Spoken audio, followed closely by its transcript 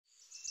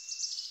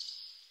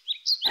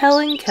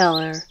Helen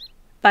Keller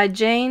by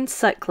Jane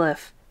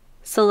Sutcliffe.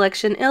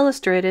 Selection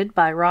illustrated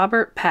by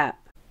Robert Papp.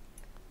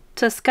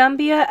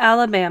 Tuscumbia,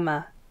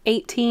 Alabama,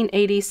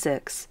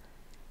 1886.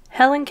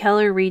 Helen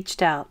Keller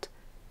reached out.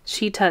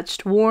 She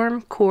touched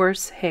warm,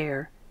 coarse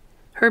hair.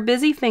 Her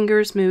busy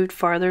fingers moved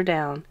farther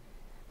down.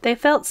 They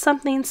felt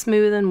something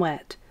smooth and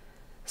wet.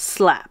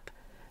 Slap!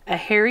 A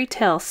hairy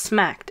tail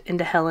smacked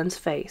into Helen's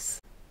face.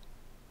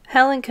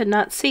 Helen could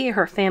not see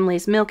her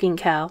family's milking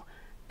cow,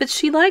 but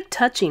she liked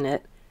touching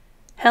it.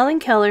 Helen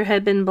Keller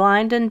had been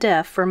blind and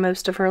deaf for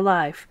most of her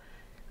life.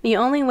 The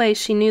only way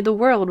she knew the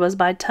world was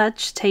by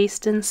touch,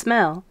 taste, and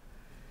smell.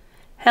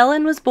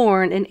 Helen was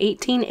born in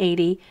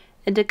 1880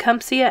 in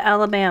Tecumseh,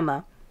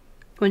 Alabama.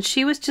 When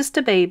she was just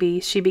a baby,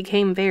 she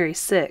became very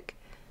sick.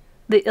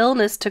 The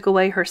illness took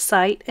away her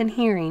sight and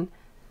hearing.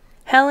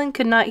 Helen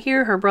could not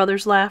hear her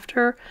brother's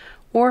laughter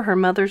or her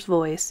mother's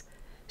voice.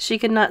 She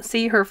could not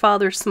see her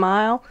father's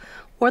smile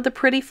or the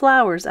pretty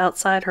flowers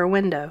outside her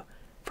window.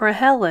 For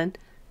Helen,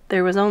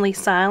 there was only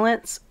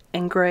silence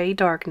and gray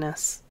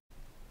darkness.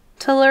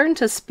 To learn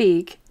to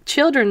speak,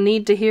 children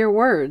need to hear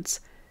words,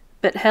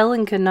 but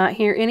Helen could not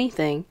hear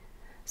anything,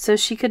 so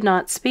she could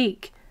not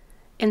speak.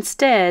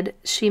 Instead,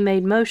 she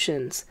made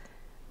motions.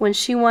 When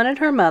she wanted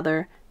her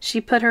mother,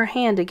 she put her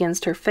hand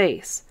against her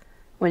face.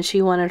 When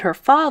she wanted her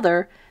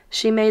father,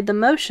 she made the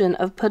motion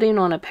of putting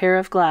on a pair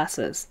of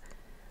glasses.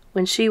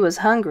 When she was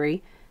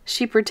hungry,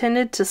 she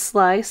pretended to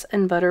slice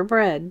and butter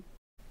bread.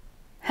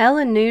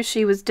 Helen knew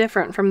she was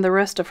different from the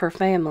rest of her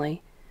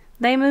family.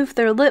 They moved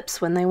their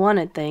lips when they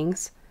wanted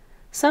things.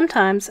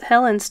 Sometimes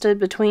Helen stood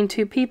between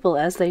two people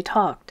as they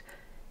talked.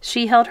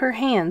 She held her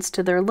hands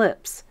to their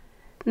lips.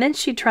 Then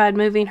she tried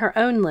moving her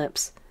own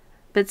lips,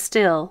 but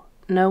still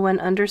no one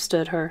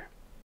understood her.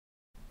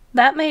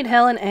 That made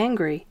Helen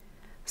angry.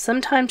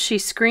 Sometimes she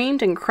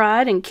screamed and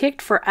cried and kicked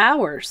for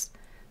hours.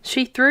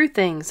 She threw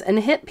things and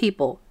hit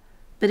people,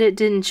 but it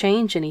didn't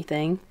change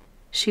anything.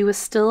 She was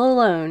still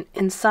alone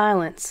in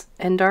silence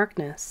and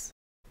darkness.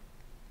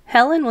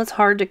 Helen was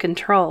hard to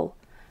control.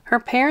 Her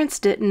parents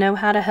didn't know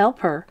how to help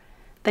her.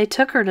 They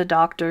took her to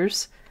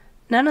doctors.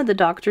 None of the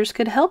doctors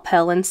could help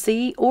Helen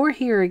see or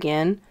hear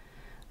again.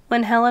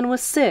 When Helen was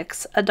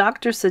 6, a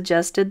doctor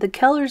suggested the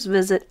Kellers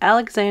visit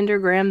Alexander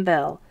Graham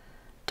Bell.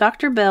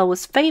 Dr. Bell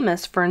was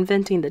famous for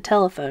inventing the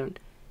telephone.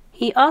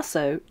 He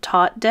also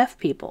taught deaf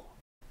people.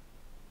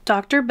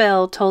 Dr.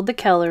 Bell told the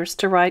Kellers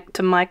to write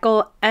to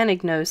Michael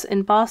Anagnos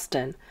in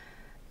Boston.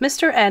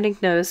 Mr.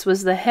 Anagnos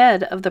was the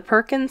head of the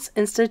Perkins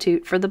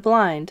Institute for the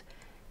Blind.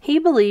 He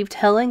believed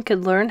Helen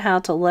could learn how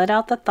to let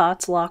out the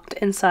thoughts locked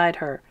inside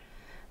her.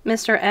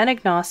 Mr.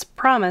 Anagnos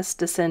promised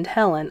to send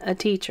Helen a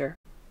teacher.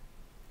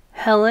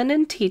 Helen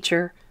and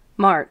Teacher,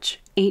 March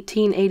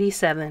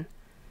 1887.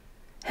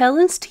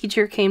 Helen's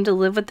teacher came to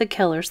live with the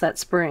Kellers that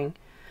spring.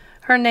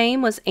 Her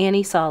name was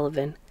Annie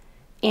Sullivan.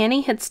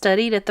 Annie had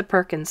studied at the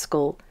Perkins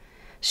School.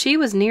 She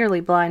was nearly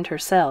blind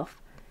herself.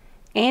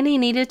 Annie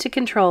needed to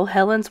control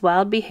Helen's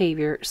wild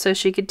behavior so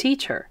she could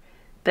teach her,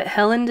 but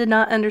Helen did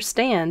not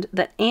understand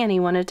that Annie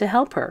wanted to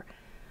help her.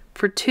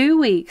 For 2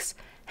 weeks,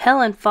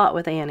 Helen fought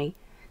with Annie.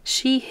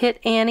 She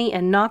hit Annie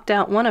and knocked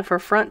out one of her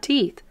front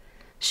teeth.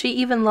 She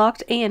even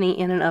locked Annie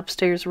in an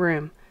upstairs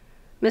room.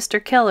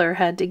 Mr. Keller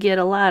had to get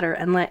a ladder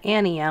and let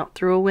Annie out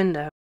through a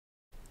window.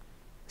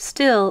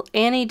 Still,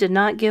 Annie did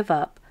not give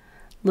up.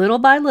 Little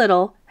by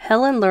little,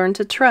 Helen learned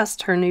to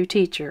trust her new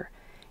teacher.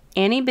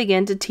 Annie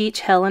began to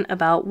teach Helen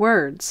about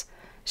words.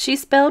 She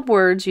spelled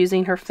words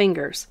using her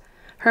fingers.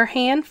 Her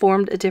hand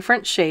formed a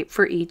different shape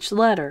for each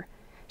letter.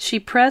 She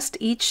pressed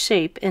each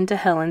shape into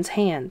Helen's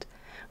hand.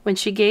 When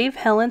she gave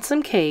Helen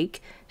some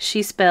cake,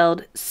 she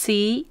spelled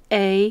C-A-K-E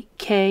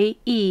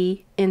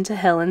into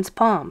Helen's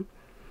palm.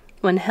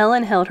 When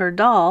Helen held her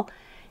doll,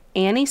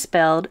 Annie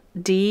spelled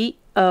D-O-L-L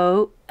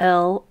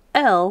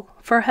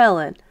for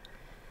Helen.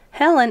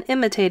 Helen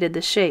imitated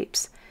the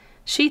shapes.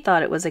 She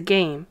thought it was a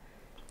game.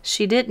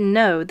 She didn't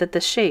know that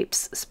the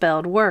shapes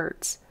spelled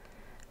words.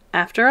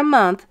 After a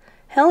month,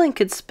 Helen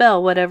could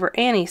spell whatever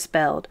Annie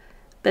spelled,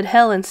 but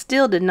Helen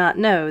still did not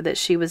know that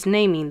she was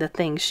naming the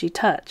things she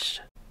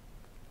touched.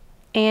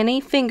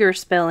 Annie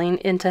fingerspelling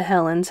into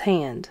Helen's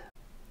hand.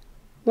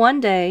 One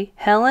day,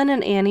 Helen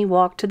and Annie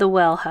walked to the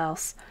well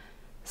house.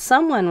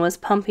 Someone was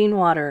pumping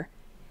water.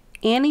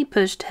 Annie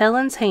pushed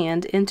Helen's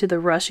hand into the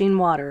rushing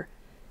water.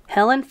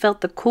 Helen felt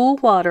the cool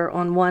water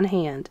on one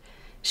hand.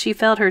 She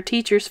felt her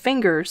teacher's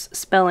fingers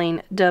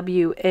spelling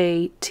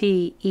W-A-T-E-R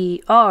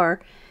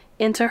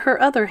into her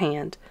other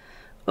hand.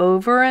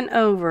 Over and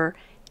over,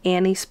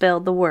 Annie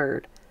spelled the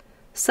word.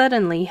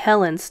 Suddenly,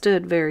 Helen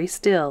stood very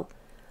still.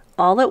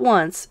 All at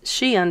once,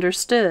 she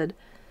understood.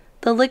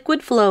 The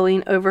liquid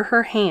flowing over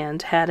her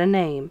hand had a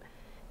name.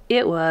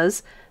 It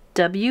was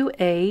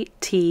W-A-T-E-R.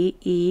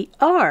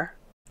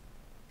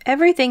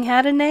 Everything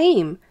had a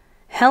name.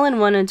 Helen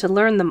wanted to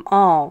learn them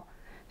all.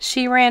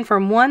 She ran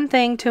from one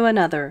thing to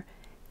another.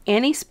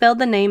 Annie spelled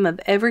the name of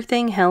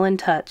everything Helen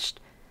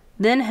touched.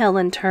 Then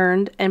Helen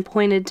turned and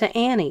pointed to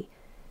Annie.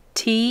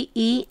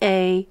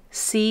 T-E-A-C-H-E-R,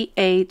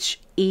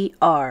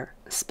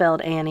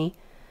 spelled Annie.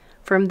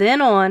 From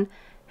then on,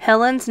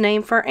 Helen's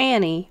name for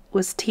Annie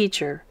was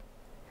teacher.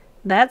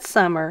 That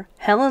summer,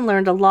 Helen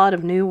learned a lot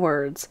of new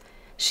words.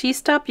 She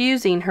stopped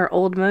using her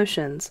old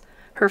motions.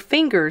 Her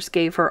fingers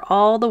gave her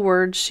all the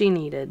words she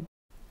needed.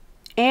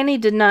 Annie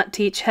did not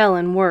teach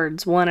Helen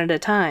words one at a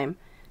time.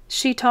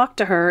 She talked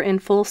to her in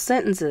full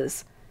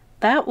sentences.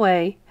 That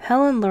way,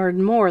 Helen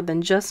learned more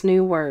than just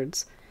new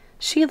words.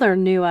 She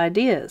learned new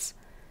ideas.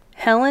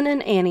 Helen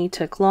and Annie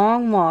took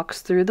long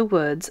walks through the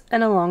woods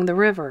and along the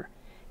river.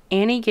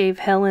 Annie gave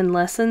Helen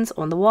lessons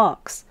on the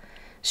walks.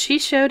 She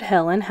showed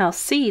Helen how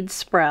seeds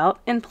sprout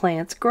and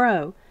plants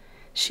grow.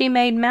 She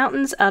made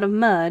mountains out of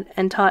mud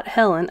and taught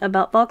Helen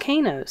about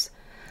volcanoes.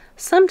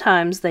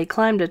 Sometimes they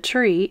climbed a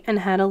tree and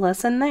had a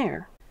lesson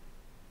there.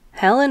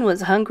 Helen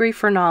was hungry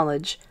for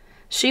knowledge.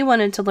 She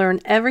wanted to learn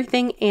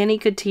everything Annie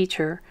could teach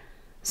her.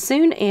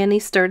 Soon Annie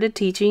started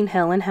teaching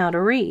Helen how to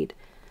read.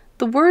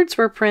 The words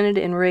were printed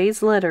in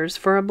raised letters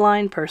for a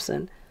blind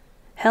person.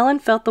 Helen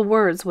felt the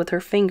words with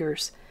her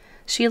fingers.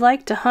 She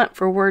liked to hunt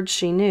for words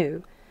she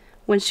knew.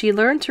 When she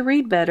learned to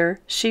read better,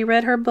 she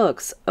read her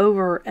books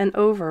over and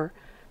over.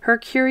 Her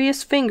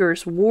curious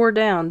fingers wore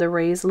down the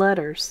raised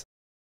letters.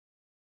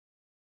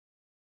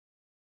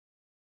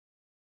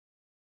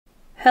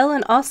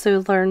 Helen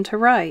also learned to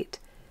write.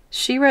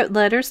 She wrote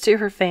letters to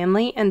her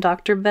family and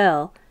Dr.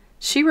 Bell.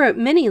 She wrote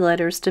many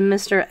letters to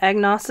Mr.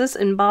 Agnosis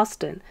in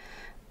Boston.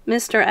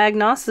 Mr.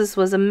 Agnosis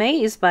was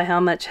amazed by how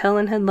much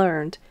Helen had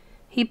learned.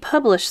 He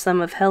published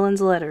some of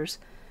Helen's letters.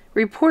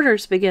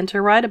 Reporters began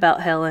to write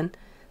about Helen.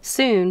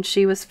 Soon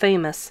she was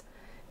famous.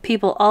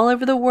 People all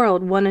over the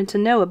world wanted to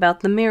know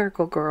about the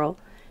miracle girl,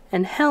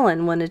 and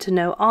Helen wanted to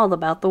know all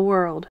about the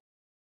world.